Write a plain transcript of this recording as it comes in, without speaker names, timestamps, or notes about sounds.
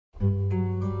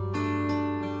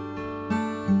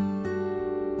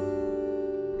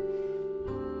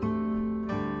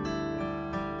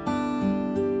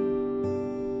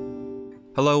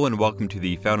Hello and welcome to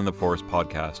the Found in the Forest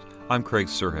podcast. I'm Craig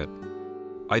Surhit.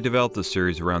 I developed this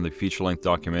series around the feature-length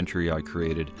documentary I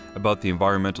created about the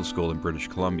environmental school in British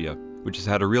Columbia, which has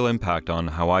had a real impact on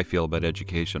how I feel about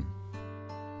education.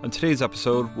 On today's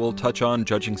episode, we'll touch on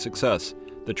judging success,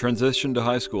 the transition to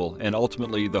high school, and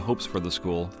ultimately the hopes for the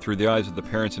school through the eyes of the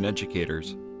parents and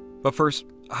educators. But first,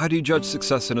 how do you judge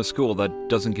success in a school that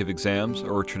doesn't give exams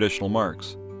or traditional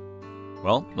marks?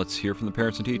 Well, let's hear from the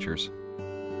parents and teachers.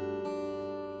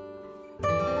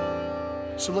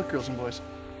 So look, girls and boys,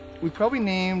 we probably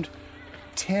named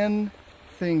 10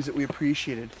 things that we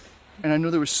appreciated, and I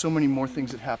know there were so many more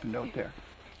things that happened out there.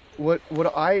 What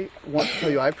I want to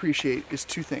tell you I appreciate is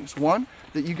two things. One,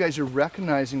 that you guys are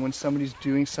recognizing when somebody's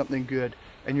doing something good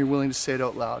and you're willing to say it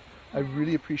out loud. I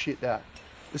really appreciate that.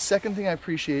 The second thing I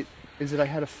appreciate is that I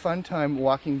had a fun time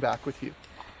walking back with you.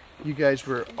 You guys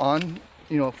were on,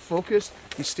 focused,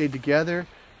 you stayed together,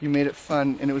 you made it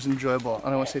fun, and it was enjoyable,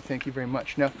 and I want to say thank you very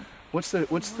much. Now, what's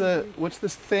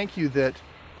this thank you that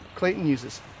Clayton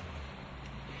uses?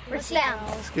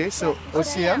 OCM. Okay, so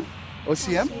OCM?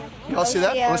 OCM? You all see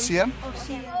that? OCM?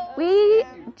 We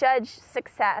judge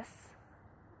success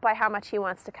by how much he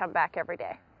wants to come back every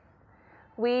day.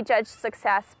 We judge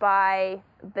success by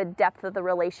the depth of the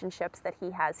relationships that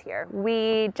he has here.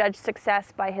 We judge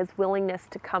success by his willingness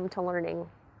to come to learning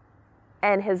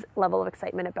and his level of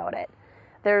excitement about it.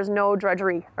 There's no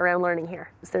drudgery around learning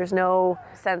here. There's no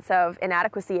sense of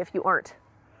inadequacy if you aren't.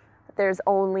 There's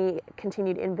only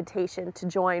continued invitation to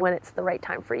join when it's the right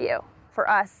time for you. For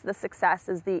us, the success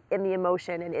is in the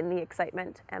emotion and in the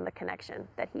excitement and the connection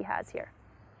that he has here.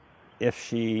 If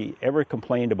she ever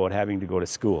complained about having to go to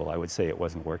school, I would say it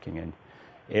wasn't working. And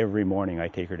every morning I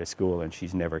take her to school and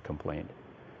she's never complained.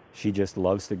 She just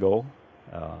loves to go.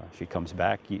 She comes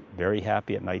back very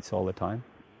happy at nights all the time.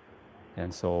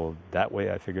 And so that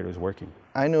way I figured it was working.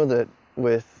 I know that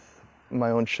with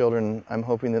my own children, I'm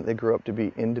hoping that they grow up to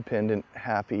be independent,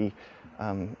 happy,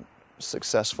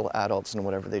 successful adults in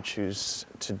whatever they choose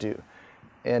to do.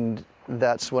 And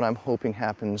that's what I'm hoping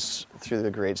happens through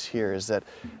the grades here, is that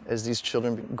as these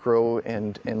children grow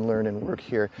and learn and work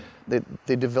here,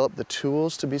 they develop the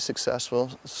tools to be successful,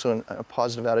 so a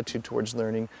positive attitude towards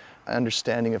learning,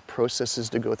 understanding of processes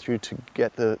to go through to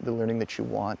get the learning that you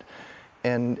want.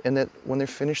 And that when they're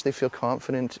finished, they feel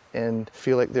confident and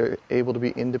feel like they're able to be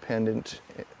independent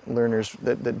learners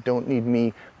that don't need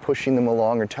me pushing them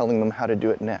along or telling them how to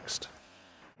do it next.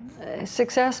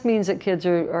 Success means that kids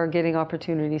are getting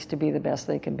opportunities to be the best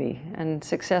they can be. And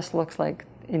success looks like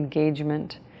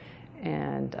engagement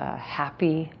and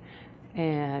happy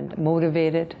and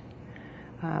motivated.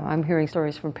 I'm hearing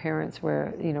stories from parents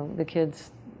where, the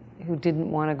kids who didn't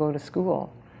want to go to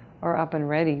school are up and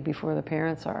ready before the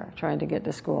parents are trying to get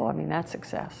to school. I mean, that's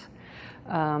success.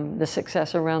 The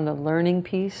success around the learning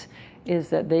piece is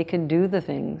that they can do the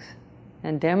things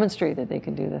and demonstrate that they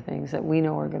can do the things that we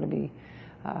know are going to be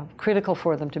critical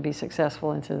for them to be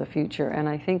successful into the future. And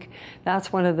I think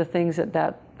that's one of the things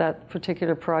that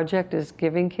particular project is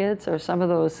giving kids, or some of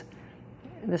those,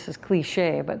 this is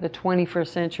cliche, but the 21st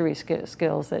century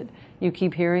skills that you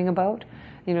keep hearing about.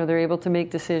 They're able to make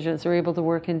decisions, they're able to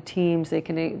work in teams, they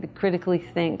can critically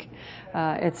think,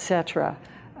 etc.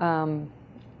 And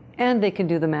they can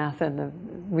do the math and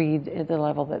read at the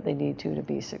level that they need to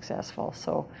be successful.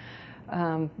 So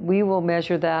we will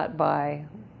measure that by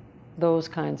those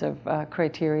kinds of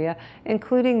criteria,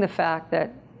 including the fact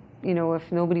that,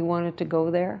 if nobody wanted to go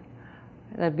there,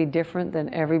 that'd be different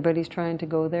than everybody's trying to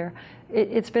go there.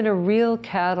 It's been a real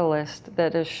catalyst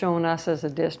that has shown us as a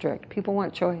district, people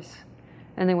want choice.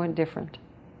 And they went different.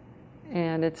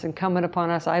 And it's incumbent upon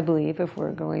us, I believe, if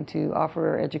we're going to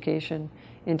offer education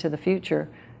into the future,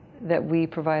 that we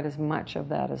provide as much of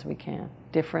that as we can.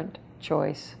 Different,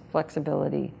 choice,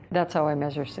 flexibility. That's how I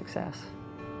measure success.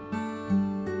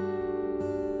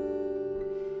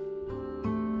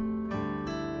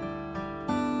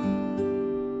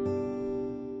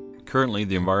 Currently,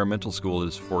 the environmental school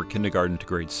is for kindergarten to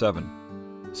grade 7.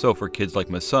 So for kids like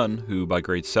my son, who by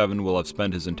grade 7 will have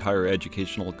spent his entire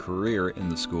educational career in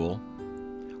the school,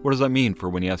 what does that mean for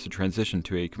when he has to transition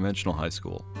to a conventional high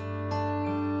school?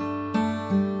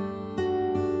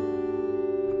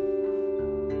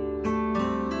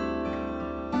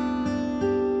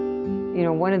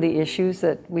 One of the issues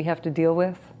that we have to deal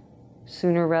with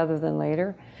sooner rather than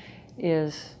later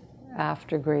is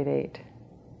after grade 8,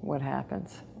 what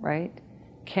happens, right?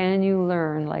 Can you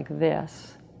learn like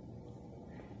this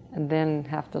and then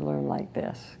have to learn like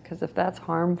this? Because if that's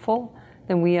harmful,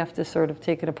 then we have to sort of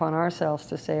take it upon ourselves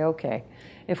to say, okay,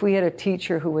 if we had a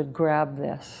teacher who would grab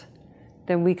this,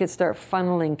 then we could start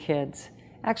funneling kids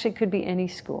Actually, it could be any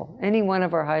school. Any one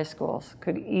of our high schools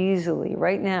could easily,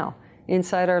 right now,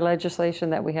 inside our legislation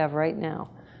that we have right now,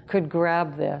 could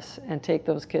grab this and take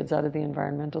those kids out of the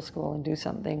environmental school and do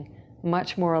something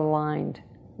much more aligned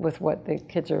with what the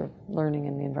kids are learning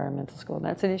in the environmental school. And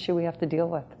that's an issue we have to deal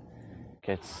with.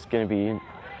 It's going to be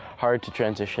hard to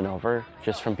transition over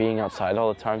just from being outside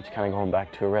all the time to kind of going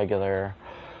back to a regular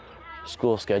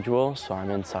school schedule. So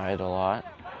I'm inside a lot,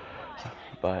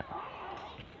 but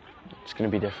it's going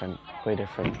to be different, way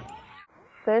different.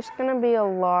 There's going to be a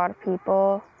lot of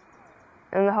people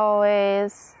in the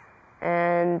hallways,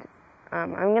 and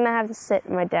I'm going to have to sit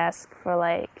at my desk for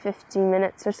like 15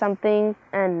 minutes or something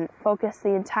and focus the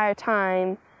entire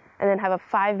time, and then have a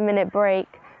 5-minute break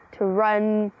to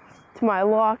run to my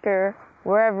locker,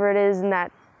 wherever it is in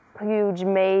that huge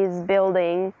maze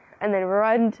building, and then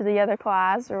run to the other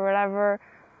class or whatever.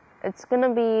 It's going to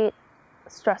be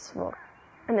stressful,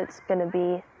 and it's going to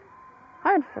be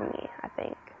hard for me, I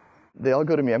think. They all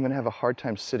go to me, I'm going to have a hard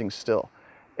time sitting still.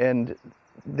 And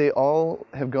they all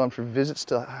have gone for visits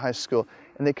to high school,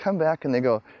 and they come back and they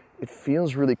go, it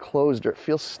feels really closed, or it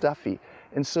feels stuffy.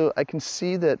 And so I can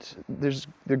see that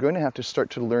they're going to have to start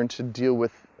to learn to deal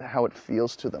with how it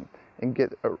feels to them and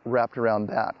get wrapped around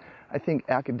that. I think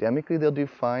academically they'll do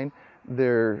fine.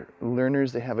 They're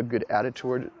learners, they have a good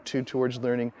attitude towards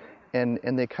learning, and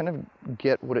they kind of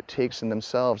get what it takes in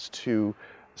themselves to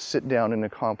sit down and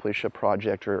accomplish a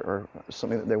project or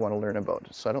something that they want to learn about.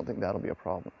 So I don't think that'll be a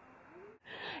problem.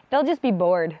 They'll just be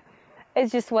bored.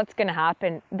 It's just what's going to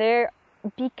happen.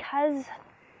 Because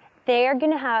they are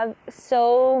going to have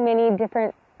so many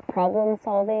different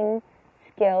problem-solving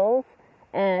skills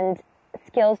and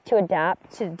skills to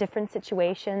adapt to different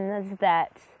situations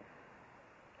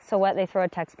so what, they throw a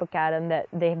textbook at them that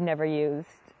they've never used.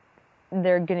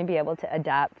 They're going to be able to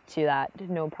adapt to that,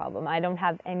 no problem. I don't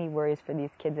have any worries for these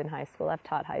kids in high school. I've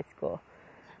taught high school.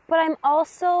 But I'm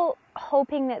also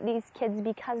hoping that these kids,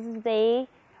 because they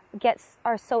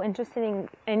are so interested in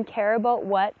and care about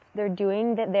what they're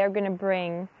doing, that they're going to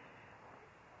bring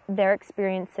their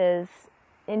experiences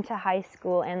into high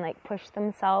school and like push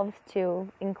themselves to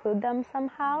include them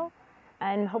somehow.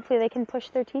 And hopefully they can push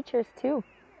their teachers too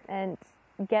and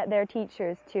get their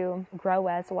teachers to grow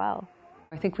as well.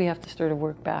 I think we have to start to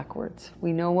work backwards.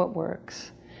 We know what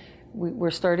works.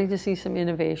 We're starting to see some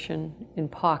innovation in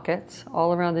pockets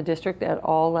all around the district at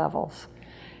all levels.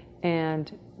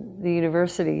 And the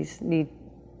universities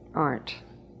aren't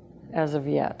as of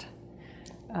yet.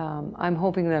 I'm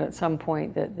hoping that at some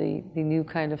point that the new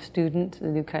kind of student, the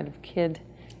new kind of kid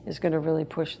is going to really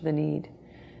push the need,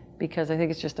 because I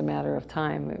think it's just a matter of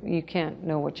time. You can't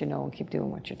know what you know and keep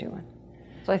doing what you're doing.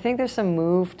 So I think there's some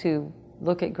move to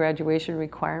look at graduation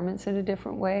requirements in a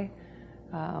different way.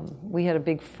 We had a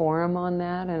big forum on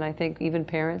that, and I think even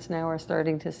parents now are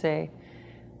starting to say,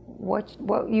 what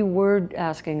you were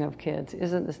asking of kids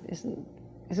isn't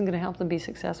going to help them be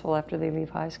successful after they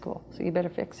leave high school, so you better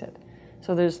fix it.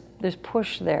 So there's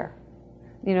push there.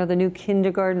 You know, the new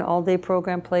kindergarten all-day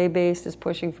program, play-based, is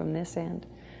pushing from this end.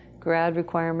 Grad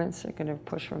requirements are going to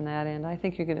push from that end. I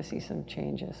think you're going to see some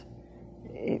changes.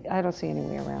 I don't see any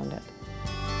way around it.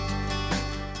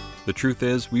 The truth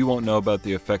is, we won't know about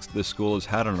the effects this school has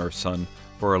had on our son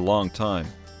for a long time.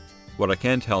 What I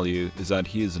can tell you is that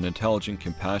he is an intelligent,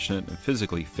 compassionate, and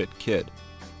physically fit kid.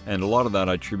 And a lot of that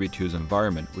I attribute to his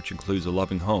environment, which includes a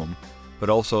loving home, but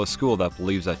also a school that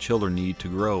believes that children need to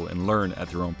grow and learn at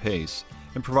their own pace,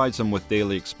 and provides them with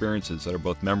daily experiences that are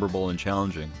both memorable and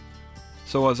challenging.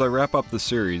 So as I wrap up the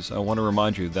series, I want to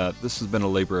remind you that this has been a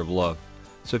labor of love.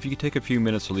 So if you could take a few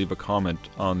minutes to leave a comment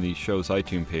on the show's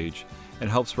iTunes page and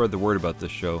help spread the word about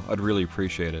this show, I'd really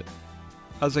appreciate it.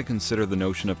 As I consider the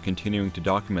notion of continuing to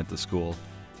document the school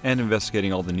and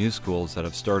investigating all the new schools that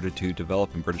have started to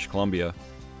develop in British Columbia,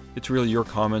 it's really your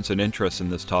comments and interest in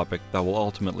this topic that will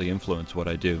ultimately influence what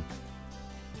I do.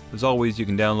 As always, you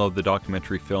can download the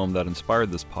documentary film that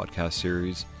inspired this podcast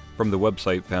series from the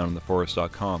website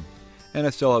foundintheforest.com, and I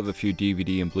still have a few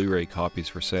DVD and Blu-ray copies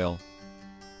for sale.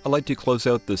 I'd like to close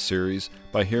out this series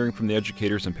by hearing from the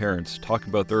educators and parents talk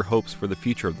about their hopes for the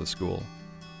future of the school.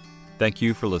 Thank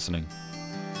you for listening.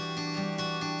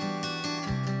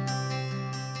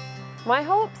 My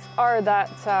hopes are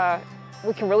that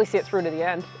we can really see it through to the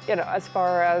end, as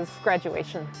far as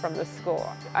graduation from this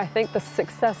school. I think the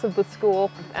success of the school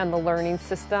and the learning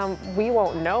system, we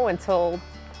won't know until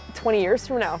 20 years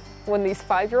from now, when these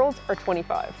 5-year-olds are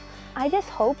 25. I just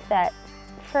hope that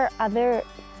for other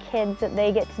kids that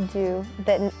they get to do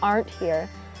that aren't here,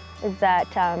 is that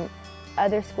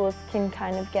other schools can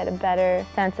kind of get a better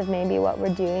sense of maybe what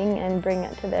we're doing and bring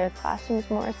it to their classrooms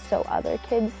more, so other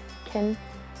kids can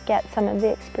get some of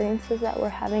the experiences that we're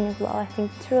having as well. I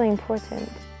think it's really important.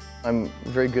 I'm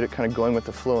very good at kind of going with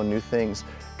the flow and new things.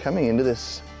 Coming into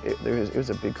this, it was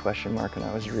a big question mark, and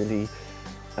I was really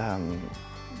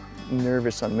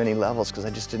nervous on many levels because I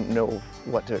just didn't know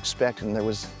what to expect, and there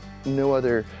was no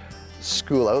other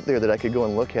school out there that I could go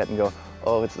and look at and go,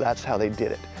 oh, that's how they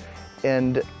did it.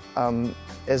 And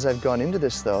as I've gone into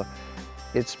this, though,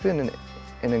 it's been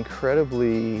an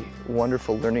incredibly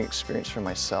wonderful learning experience for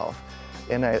myself.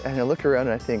 And I look around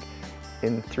and I think,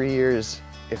 in 3 years,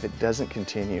 if it doesn't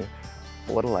continue,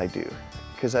 what'll I do?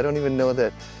 Because I don't even know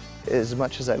that, as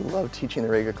much as I love teaching the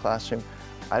regular classroom,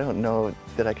 I don't know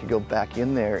that I could go back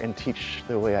in there and teach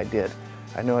the way I did.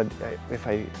 I know if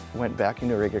I went back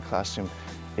into a regular classroom,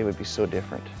 it would be so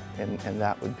different. And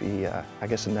that would be, I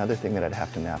guess, another thing that I'd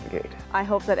have to navigate. I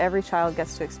hope that every child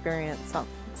gets to experience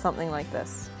something like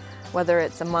this, whether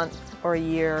it's a month or a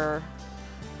year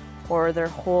or their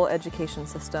whole education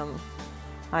system.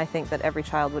 I think that every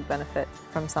child would benefit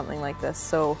from something like this.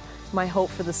 So my hope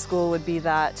for the school would be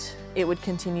that it would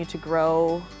continue to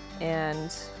grow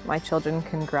and my children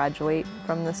can graduate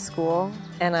from this school.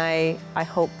 And I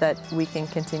hope that we can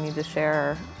continue to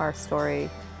share our story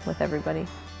with everybody.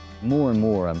 More and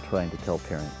more I'm trying to tell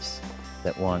parents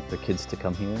that want their kids to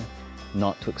come here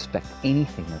not to expect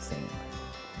anything the same.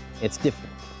 It's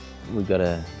different. We've got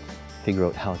to figure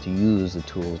out how to use the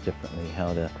tools differently,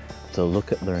 how to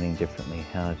look at learning differently,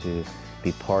 how to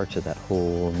be part of that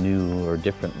whole new or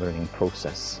different learning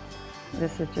process.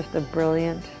 This is just a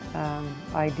brilliant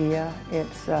idea.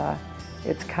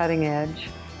 It's cutting edge.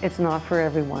 It's not for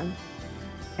everyone,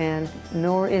 and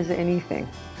nor is anything,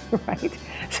 right?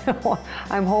 So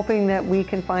I'm hoping that we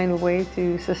can find a way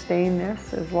to sustain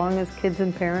this as long as kids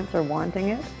and parents are wanting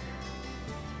it.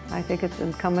 I think it's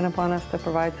incumbent upon us to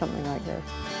provide something like this.